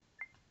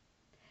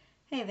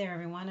Hey there,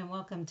 everyone, and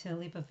welcome to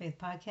Leap of Faith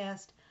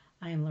podcast.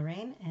 I am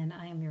Lorraine, and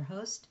I am your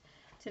host.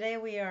 Today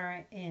we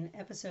are in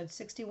episode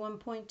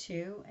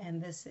 61.2,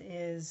 and this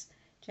is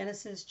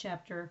Genesis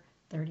chapter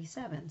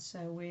 37.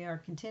 So we are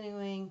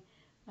continuing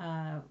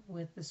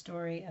with the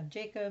story of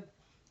Jacob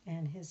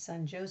and his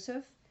son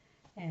Joseph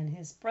and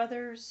his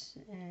brothers,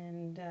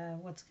 and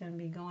what's going to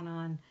be going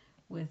on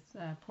with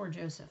poor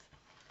Joseph.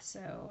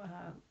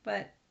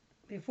 But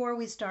before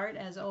we start,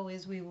 as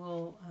always, we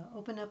will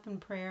open up in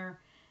prayer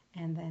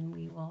and then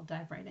we will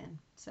dive right in.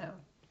 So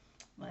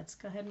let's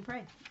go ahead and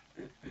pray.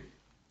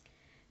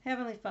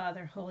 Heavenly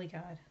Father, Holy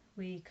God,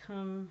 we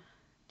come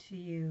to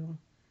you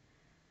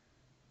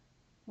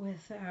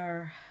with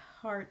our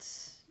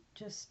hearts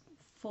just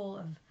full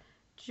of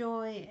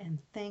joy and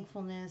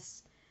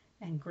thankfulness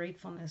and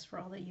gratefulness for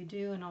all that you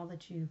do and all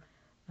that you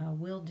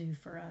will do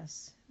for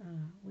us.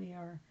 We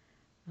are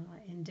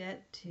in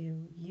debt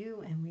to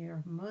you, and we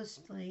are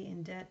mostly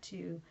in debt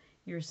to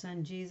your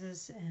son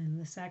Jesus and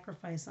the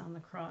sacrifice on the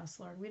cross.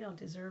 Lord, we don't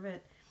deserve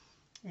it,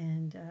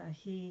 and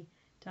he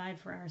died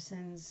for our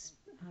sins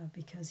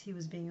because he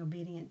was being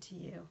obedient to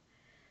you.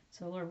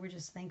 So Lord, we're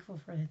just thankful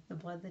for the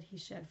blood that he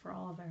shed for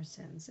all of our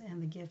sins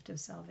and the gift of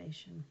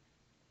salvation.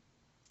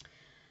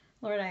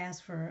 Lord, I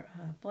ask for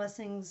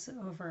blessings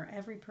over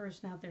every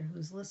person out there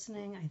who's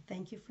listening. I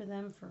thank you for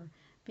them for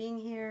being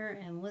here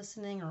and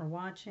listening or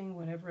watching,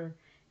 whatever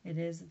it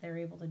is that they're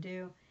able to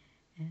do.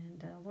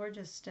 And Lord,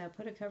 just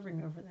put a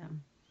covering over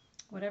them.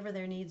 Whatever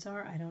their needs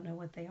are, I don't know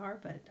what they are,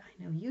 but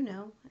I know you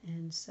know.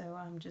 And so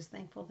I'm just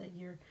thankful that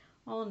you're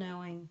all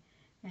knowing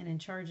and in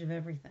charge of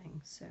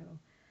everything. So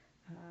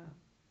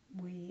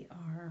we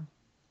are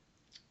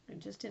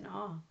just in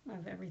awe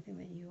of everything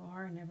that you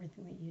are and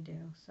everything that you do.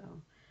 So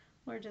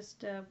Lord,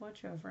 just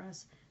watch over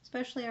us,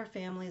 especially our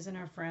families and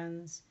our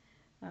friends.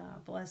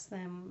 Bless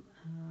them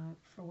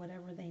for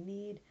whatever they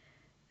need,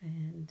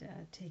 and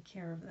take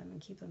care of them and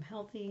keep them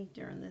healthy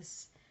during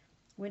this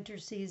winter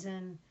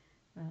season.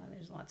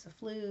 There's lots of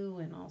flu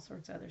and all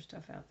sorts of other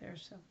stuff out there,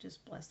 so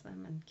just bless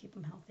them and keep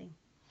them healthy.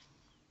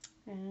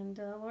 And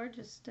Lord,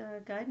 just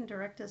guide and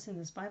direct us in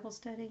this Bible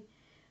study.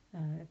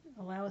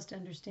 Allow us to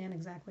understand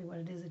exactly what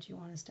it is that you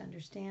want us to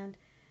understand.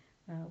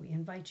 We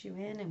invite you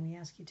in, and we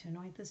ask you to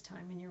anoint this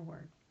time in your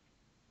word.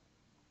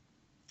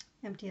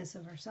 Empty us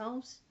of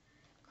ourselves,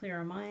 clear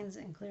our minds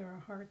and clear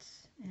our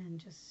hearts, and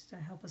just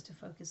help us to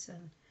focus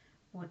on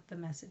what the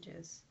message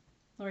is.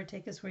 Lord,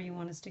 take us where you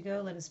want us to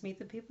go. Let us meet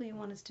the people you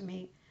want us to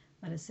meet.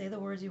 Let us say the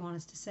words you want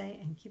us to say,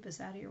 and keep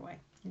us out of your way.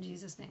 In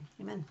Jesus' name,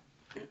 amen.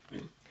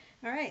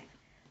 All right,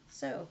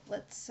 so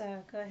let's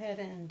go ahead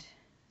and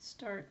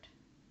start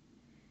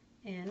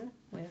in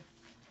with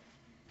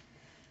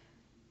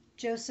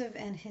Joseph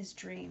and his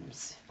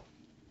dreams.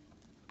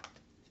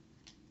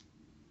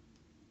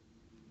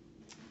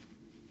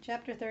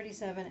 Chapter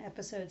 37,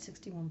 episode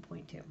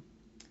 61.2.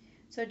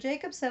 So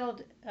Jacob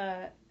settled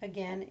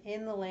again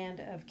in the land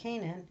of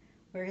Canaan,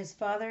 where his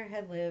father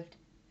had lived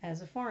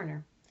as a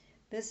foreigner.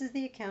 This is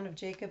the account of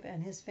Jacob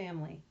and his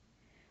family.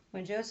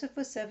 When Joseph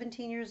was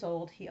 17 years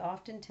old, he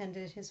often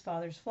tended his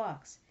father's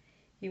flocks.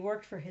 He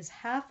worked for his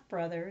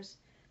half-brothers,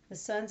 the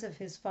sons of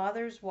his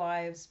father's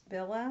wives,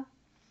 Bilhah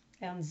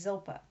and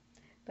Zilpah.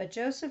 But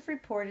Joseph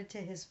reported to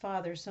his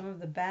father some of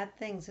the bad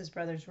things his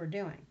brothers were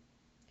doing.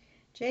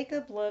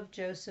 Jacob loved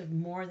Joseph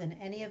more than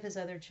any of his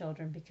other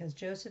children because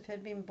Joseph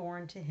had been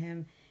born to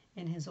him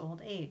in his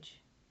old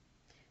age.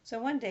 So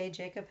one day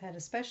Jacob had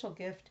a special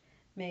gift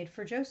made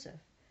for Joseph,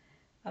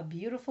 a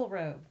beautiful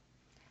robe.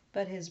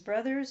 But his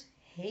brothers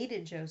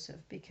hated Joseph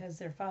because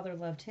their father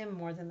loved him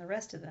more than the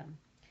rest of them.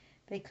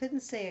 They couldn't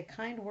say a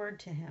kind word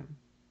to him.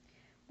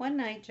 One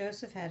night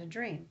Joseph had a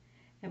dream,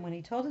 and when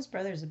he told his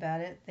brothers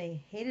about it,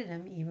 they hated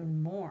him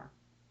even more.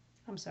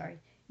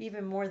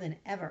 Even more than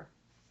ever.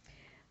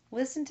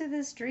 Listen to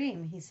this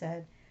dream, he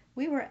said.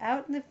 We were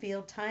out in the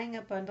field tying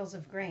up bundles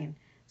of grain.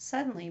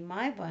 Suddenly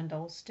my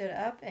bundle stood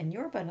up and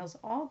your bundles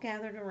all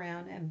gathered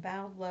around and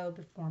bowed low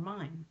before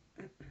mine.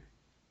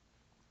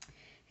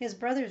 His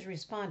brothers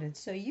responded,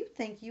 So you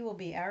think you will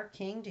be our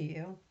king, do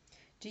you?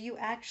 Do you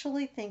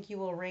actually think you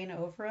will reign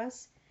over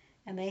us?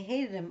 And they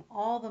hated him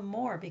all the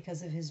more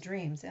because of his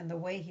dreams and the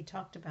way he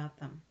talked about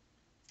them.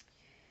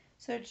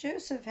 So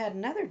Joseph had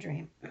another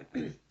dream,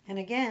 and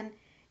again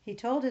he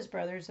told his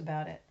brothers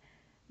about it.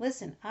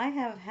 Listen, I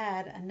have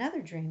had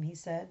another dream, he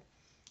said.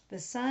 The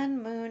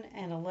sun, moon,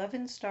 and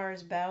 11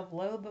 stars bowed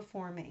low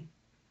before me.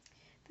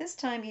 This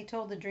time he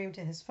told the dream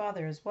to his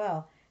father as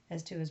well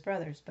as to his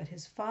brothers, but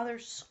his father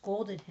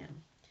scolded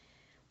him.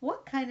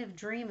 What kind of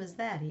dream is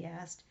that? He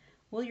asked.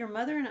 Will your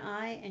mother and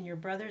I and your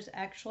brothers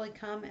actually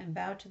come and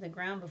bow to the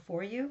ground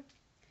before you?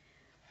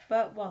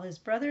 But while his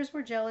brothers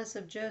were jealous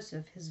of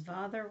Joseph, his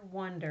father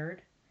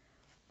wondered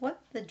what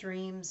the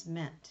dreams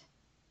meant.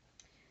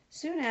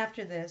 Soon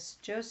after this,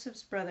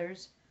 Joseph's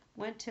brothers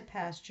went to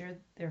pasture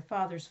their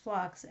father's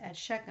flocks at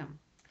Shechem.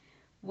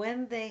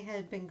 When they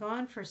had been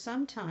gone for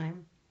some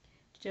time,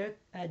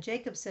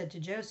 Jacob said to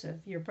Joseph,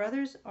 Your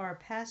brothers are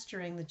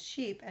pasturing the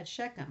sheep at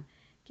Shechem.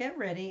 Get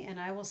ready, and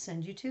I will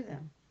send you to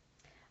them.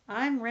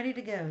 I'm ready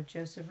to go,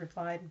 Joseph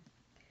replied.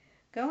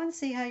 Go and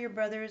see how your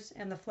brothers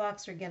and the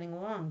flocks are getting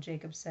along,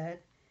 Jacob said.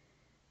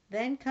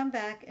 Then come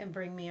back and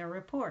bring me a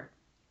report.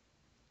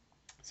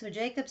 So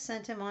Jacob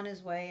sent him on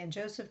his way, and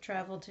Joseph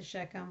traveled to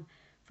Shechem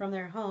from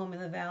their home in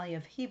the valley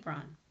of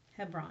Hebron.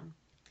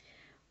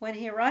 When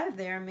he arrived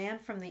there, a man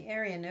from the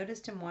area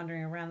noticed him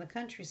wandering around the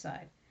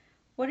countryside.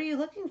 What are you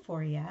looking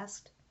for? He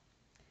asked.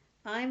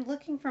 I'm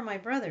looking for my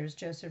brothers,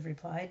 Joseph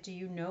replied. Do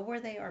you know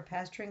where they are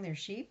pasturing their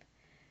sheep?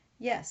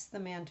 Yes, the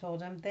man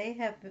told him. They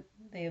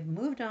have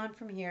moved on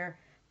from here,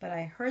 but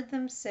I heard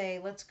them say,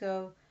 let's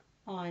go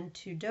on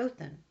to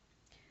Dothan.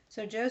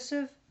 So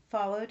Joseph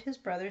followed his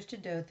brothers to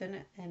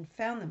Dothan and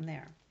found them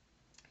there.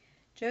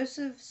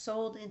 Joseph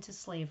sold into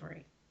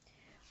slavery.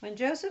 When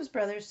Joseph's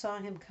brothers saw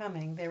him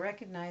coming, they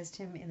recognized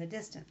him in the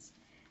distance.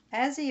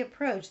 As he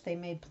approached, they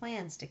made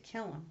plans to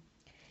kill him.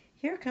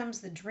 Here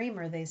comes the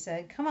dreamer, they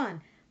said. Come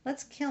on,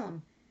 let's kill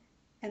him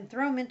and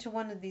throw him into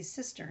one of these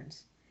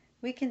cisterns.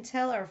 We can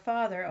tell our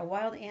father a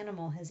wild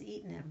animal has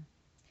eaten him.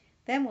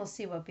 Then we'll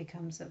see what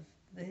becomes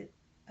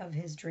of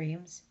his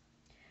dreams.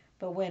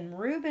 But when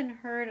Reuben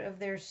heard of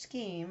their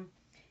scheme,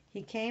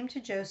 he came to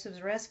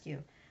Joseph's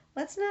rescue.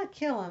 Let's not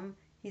kill him,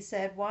 he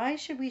said. Why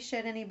should we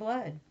shed any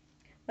blood?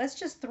 Let's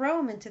just throw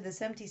him into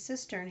this empty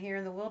cistern here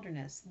in the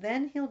wilderness.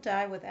 Then he'll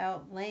die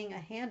without laying a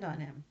hand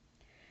on him.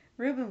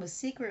 Reuben was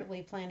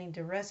secretly planning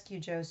to rescue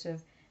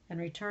Joseph and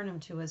return him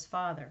to his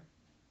father.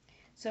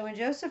 So when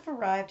Joseph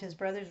arrived, his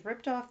brothers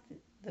ripped off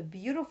the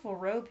beautiful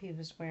robe he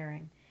was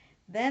wearing.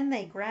 Then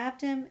they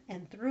grabbed him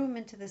and threw him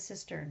into the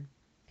cistern.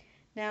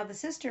 Now the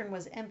cistern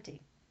was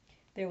empty.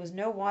 There was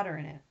no water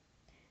in it.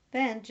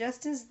 Then,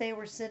 just as they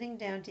were sitting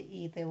down to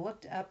eat, they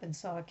looked up and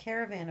saw a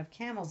caravan of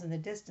camels in the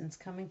distance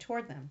coming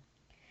toward them.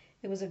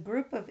 It was a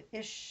group of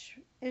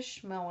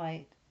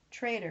Ishmaelite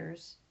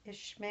traders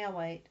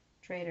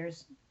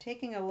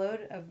taking a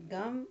load of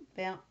gum,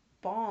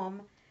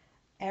 balm,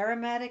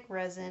 aromatic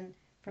resin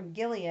from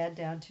Gilead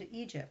down to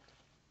Egypt.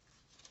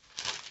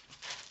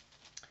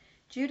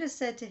 Judah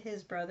said to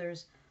his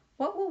brothers,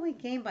 what will we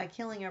gain by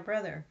killing our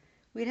brother?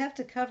 We'd have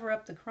to cover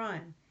up the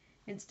crime.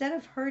 Instead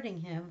of hurting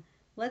him,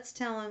 let's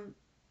sell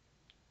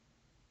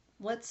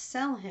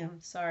him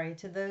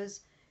to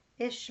those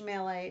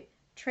Ishmaelite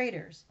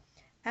traders.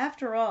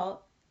 After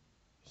all,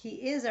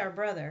 he is our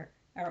brother,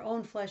 our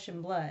own flesh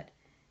and blood.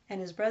 And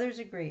his brothers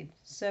agreed.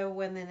 So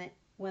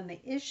when the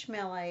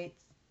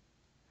Ishmaelites,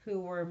 who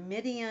were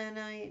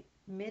Midianite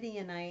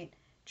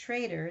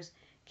traders,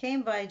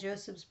 came by,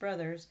 Joseph's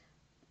brothers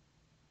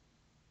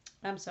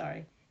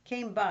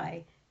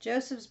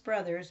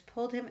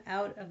pulled him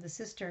out of the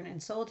cistern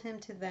and sold him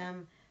to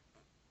them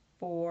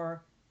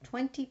for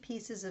 20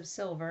 pieces of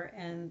silver,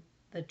 and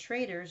the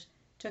traders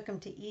took him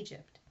to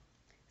Egypt.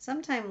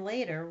 Sometime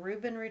later,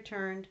 Reuben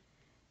returned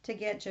to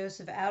get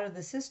Joseph out of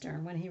the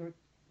cistern. When he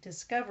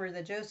discovered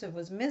that Joseph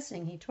was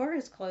missing, he tore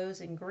his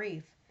clothes in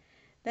grief.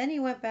 Then he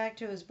went back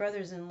to his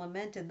brothers and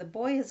lamented, the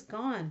boy is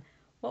gone.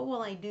 What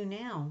will I do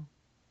now?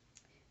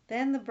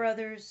 Then the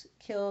brothers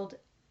killed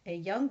a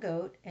young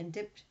goat and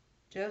dipped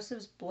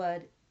Joseph's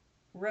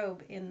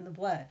robe in the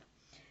blood.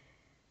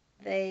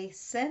 They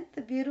sent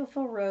the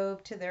beautiful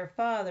robe to their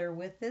father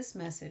with this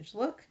message,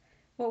 look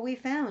what we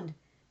found.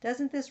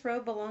 Doesn't this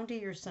robe belong to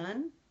your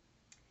son?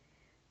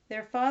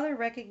 Their father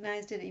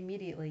recognized it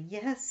immediately.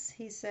 Yes,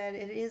 he said,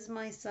 it is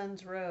my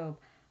son's robe.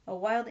 A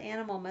wild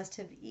animal must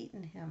have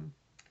eaten him.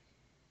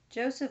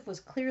 Joseph has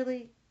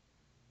clearly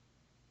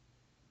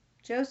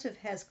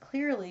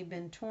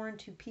been torn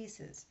to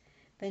pieces.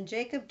 Then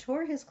Jacob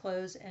tore his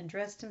clothes and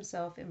dressed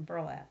himself in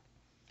burlap.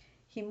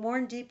 He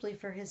mourned deeply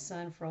for his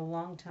son for a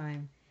long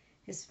time.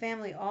 His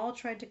family all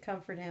tried to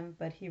comfort him,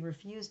 but he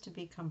refused to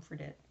be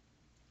comforted.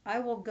 I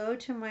will go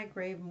to my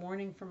grave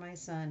mourning for my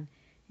son,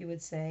 he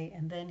would say,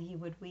 and then he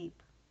would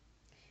weep.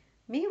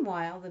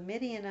 Meanwhile, the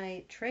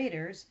Midianite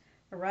traders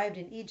arrived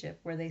in Egypt,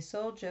 where they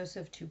sold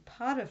Joseph to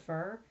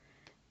Potiphar,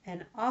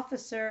 an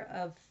officer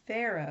of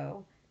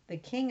Pharaoh, the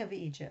king of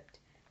Egypt.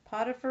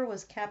 Potiphar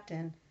was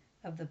captain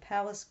of the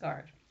palace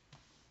guard.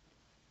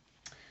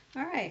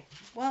 All right,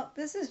 well,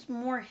 this is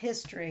more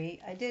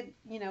history. I did,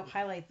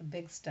 highlight the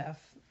big stuff.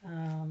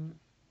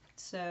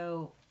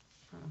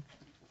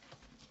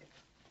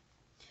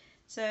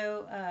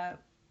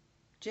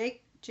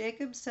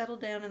 Jacob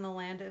settled down in the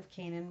land of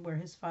Canaan, where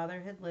his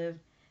father had lived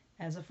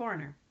as a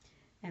foreigner.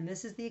 And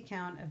this is the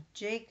account of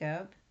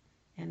Jacob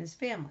and his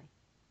family.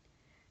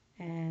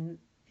 And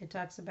it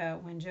talks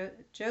about when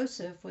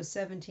Joseph was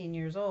 17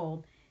 years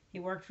old, he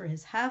worked for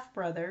his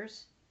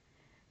half-brothers,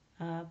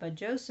 but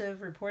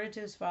Joseph reported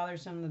to his father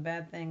some of the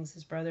bad things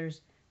his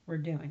brothers were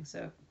doing.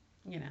 So,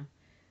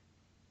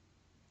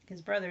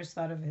 his brothers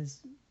thought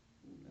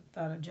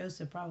of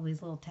Joseph probably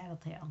his little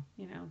tattletale,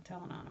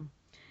 telling on him.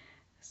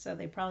 So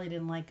they probably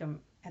didn't like him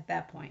at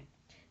that point.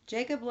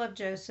 Jacob loved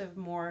Joseph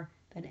more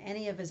than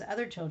any of his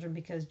other children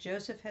because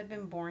Joseph had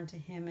been born to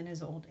him in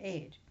his old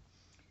age.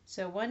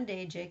 So one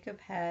day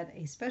Jacob had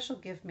a special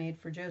gift made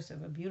for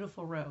Joseph, a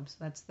beautiful robe. So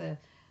that's the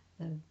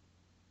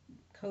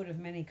coat of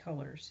many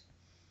colors.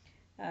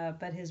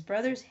 But his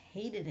brothers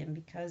hated him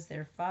because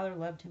their father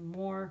loved him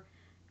more,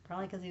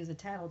 probably because he was a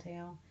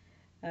tattletale,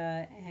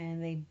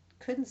 and they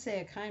couldn't say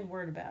a kind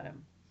word about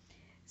him.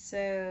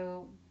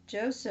 So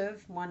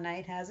Joseph one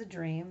night has a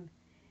dream,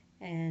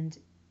 and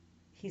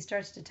he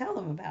starts to tell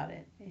them about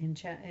it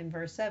in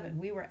verse 7.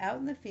 We were out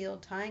in the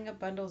field tying up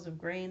bundles of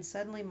grain.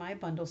 Suddenly my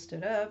bundle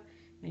stood up,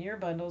 and your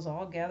bundles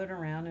all gathered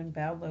around and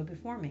bowed low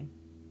before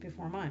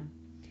mine.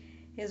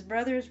 His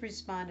brothers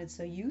responded,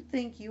 so you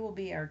think you will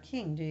be our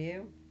king, do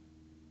you?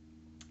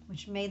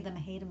 Which made them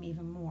hate him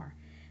even more.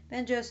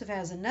 Then Joseph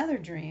has another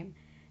dream,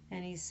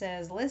 and he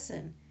says,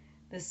 listen,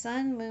 the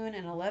sun, moon,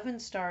 and 11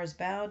 stars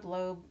bowed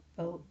low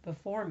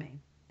before me.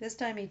 This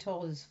time he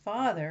told his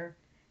father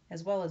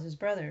as well as his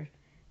brother,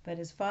 but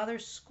his father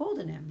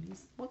scolded him.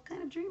 What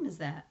kind of dream is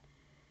that?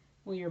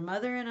 Will your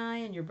mother and I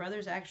and your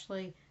brothers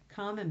actually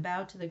come and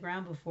bow to the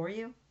ground before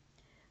you?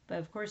 But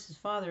of course his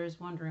father is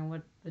wondering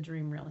what the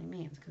dream really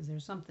means, because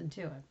there's something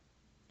to it.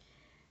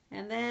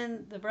 And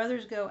then the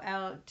brothers go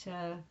out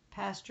to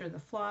pasture the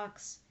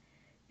flocks,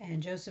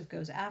 and Joseph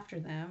goes after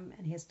them,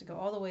 and he has to go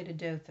all the way to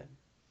Dothan.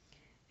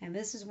 And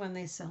this is when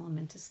they sell him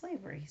into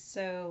slavery.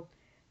 So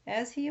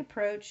as he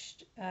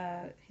approached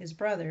his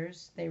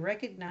brothers, they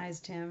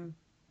recognized him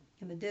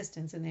in the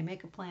distance, and they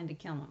make a plan to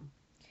kill him.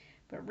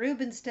 But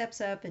Reuben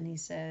steps up and he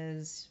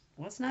says,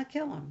 let's not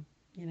kill him.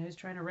 He's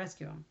trying to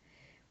rescue him.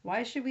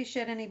 Why should we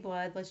shed any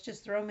blood? Let's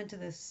just throw him into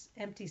this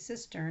empty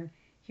cistern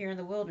here in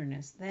the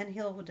wilderness. Then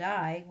he'll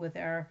die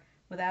without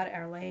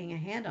our laying a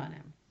hand on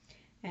him.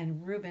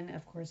 And Reuben,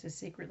 of course, is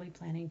secretly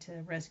planning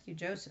to rescue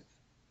Joseph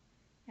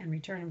and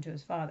return him to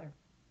his father.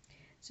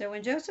 So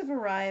when Joseph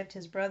arrived,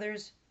 his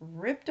brothers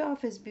ripped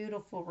off his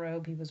beautiful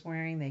robe he was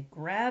wearing. They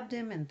grabbed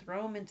him and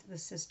threw him into the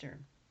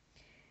cistern.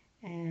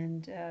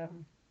 And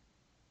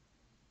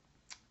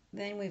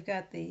then we've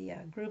got the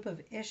group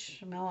of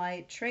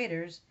Ishmaelite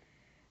traders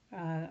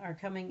are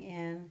coming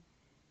in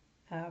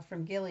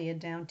from Gilead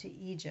down to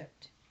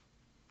Egypt.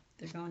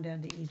 They're going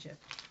down to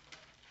Egypt.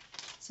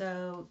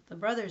 So the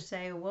brothers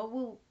say, what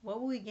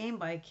will we gain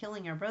by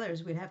killing our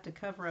brothers? We'd have to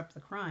cover up the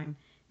crime.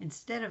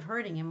 Instead of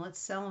hurting him, let's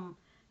sell him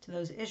to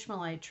those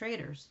Ishmaelite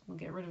traders. We'll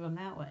get rid of him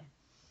that way.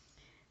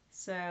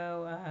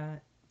 So,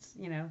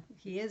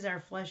 he is our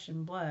flesh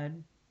and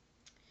blood.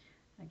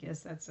 I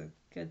guess that's a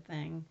good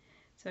thing.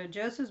 So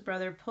Joseph's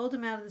brother pulled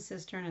him out of the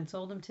cistern and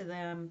sold him to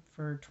them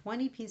for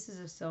 20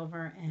 pieces of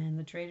silver, and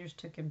the traders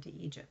took him to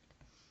Egypt.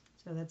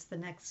 So that's the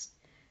next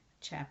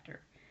chapter.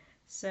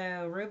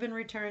 So Reuben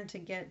returned to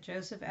get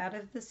Joseph out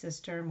of the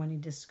cistern. When he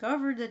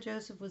discovered that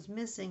Joseph was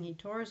missing, he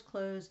tore his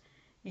clothes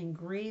in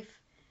grief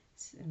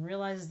and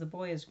realizes the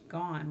boy is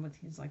gone.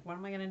 He's like, what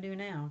am I going to do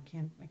now?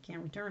 I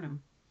can't return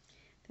him.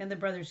 Then the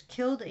brothers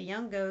killed a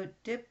young goat,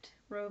 dipped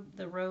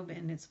the robe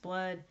in its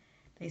blood.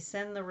 They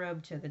send the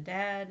robe to the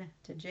dad,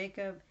 to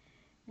Jacob,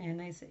 and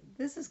they say,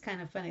 this is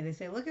kind of funny. They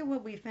say, look at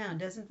what we found.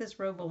 Doesn't this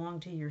robe belong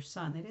to your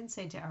son? They didn't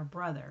say to our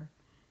brother.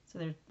 So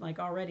they're like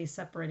already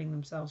separating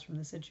themselves from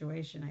the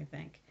situation, I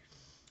think.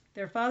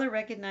 Their father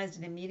recognized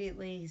it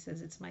immediately. He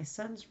says, it's my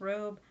son's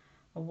robe.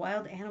 A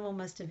wild animal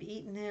must have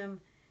eaten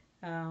him.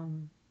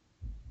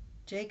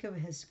 Jacob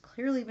has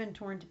clearly been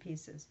torn to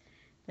pieces.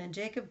 Then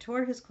Jacob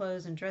tore his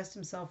clothes and dressed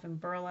himself in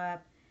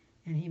burlap,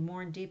 and he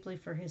mourned deeply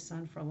for his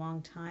son for a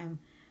long time.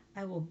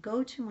 I will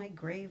go to my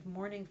grave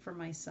mourning for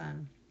my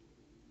son.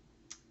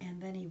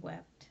 And then he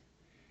wept.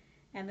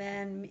 And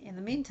then in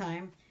the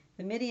meantime,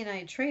 the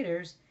Midianite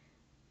traders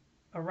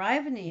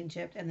arrive in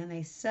Egypt, and then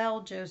they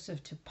sell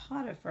Joseph to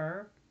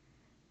Potiphar,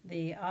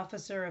 the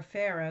officer of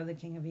Pharaoh, the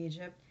king of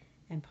Egypt,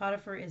 and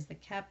Potiphar is the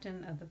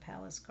captain of the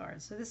palace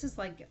guard. So this is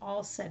like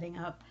all setting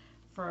up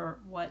for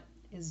what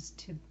is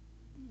to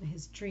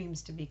his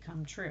dreams to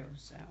become true.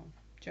 So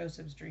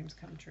Joseph's dreams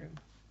come true.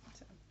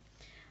 So,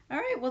 all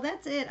right, well,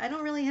 that's it. I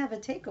don't really have a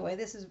takeaway.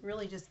 This is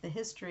really just the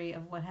history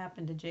of what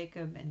happened to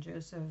Jacob and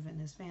Joseph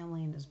and his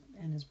family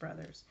and his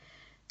brothers.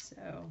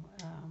 So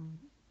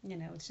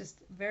it's just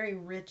very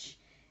rich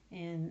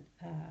in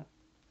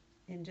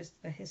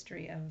just the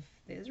history of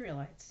the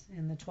Israelites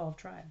and the 12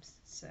 tribes.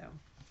 So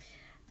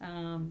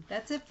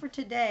that's it for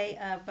today.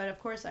 But of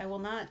course, I will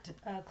not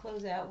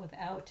close out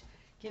without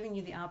giving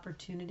you the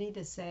opportunity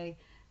to say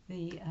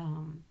the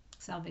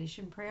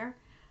salvation prayer.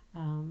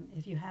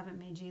 If you haven't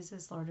made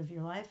Jesus Lord of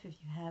your life, if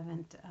you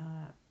haven't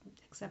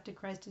accepted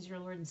Christ as your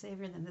Lord and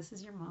Savior, then this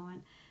is your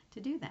moment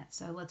to do that.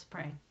 So let's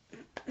pray.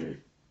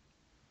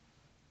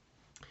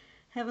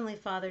 Heavenly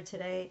Father,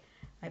 today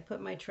I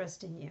put my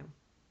trust in you.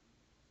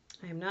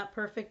 I am not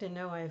perfect and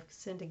know I have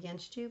sinned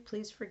against you.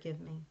 Please forgive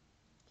me.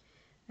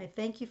 I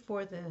thank you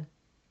for the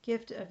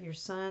gift of your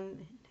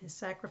Son, his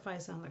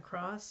sacrifice on the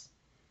cross.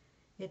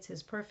 It's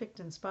his perfect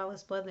and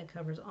spotless blood that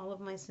covers all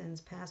of my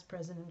sins, past,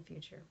 present, and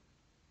future.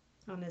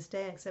 On this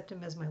day, I accept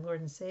him as my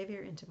Lord and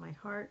Savior into my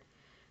heart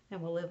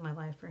and will live my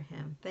life for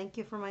him. Thank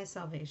you for my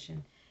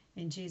salvation.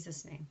 In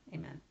Jesus' name,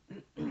 amen.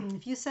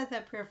 If you said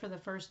that prayer for the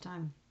first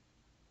time,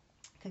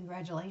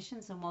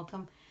 congratulations and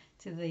welcome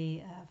to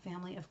the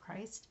family of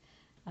Christ.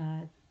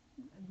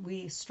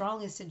 We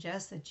strongly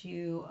suggest that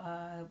you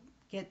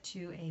get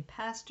to a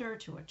pastor,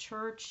 to a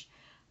church,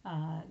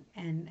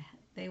 and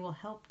they will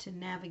help to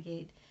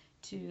navigate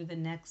to the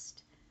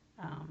next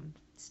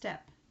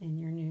step in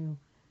your new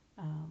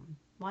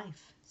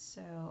life.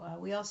 So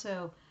we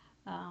also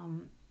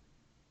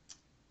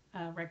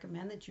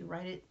recommend that you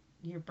write it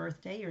your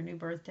birthday, your new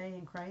birthday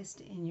in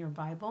Christ, in your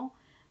Bible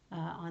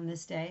on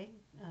this day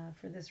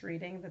for this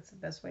reading. That's the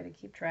best way to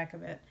keep track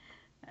of it.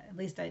 At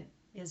least that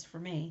is for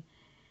me.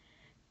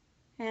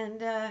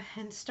 And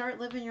start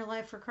living your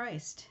life for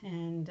Christ,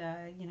 and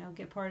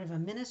get part of a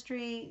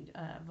ministry,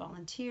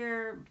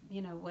 volunteer,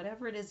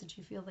 whatever it is that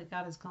you feel that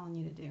God is calling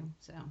you to do.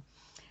 So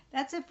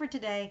that's it for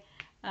today.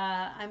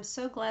 I'm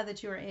so glad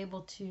that you were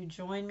able to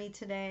join me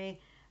today.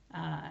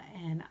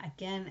 And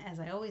again, as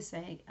I always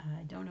say,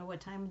 I don't know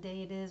what time of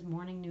day it is,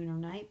 morning, noon, or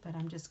night, but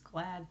I'm just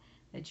glad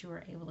that you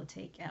were able to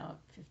take out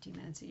 15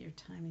 minutes of your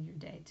time of your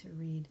day to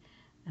read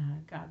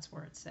God's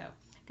Word. So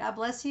God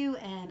bless you,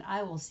 and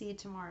I will see you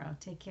tomorrow.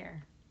 Take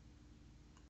care.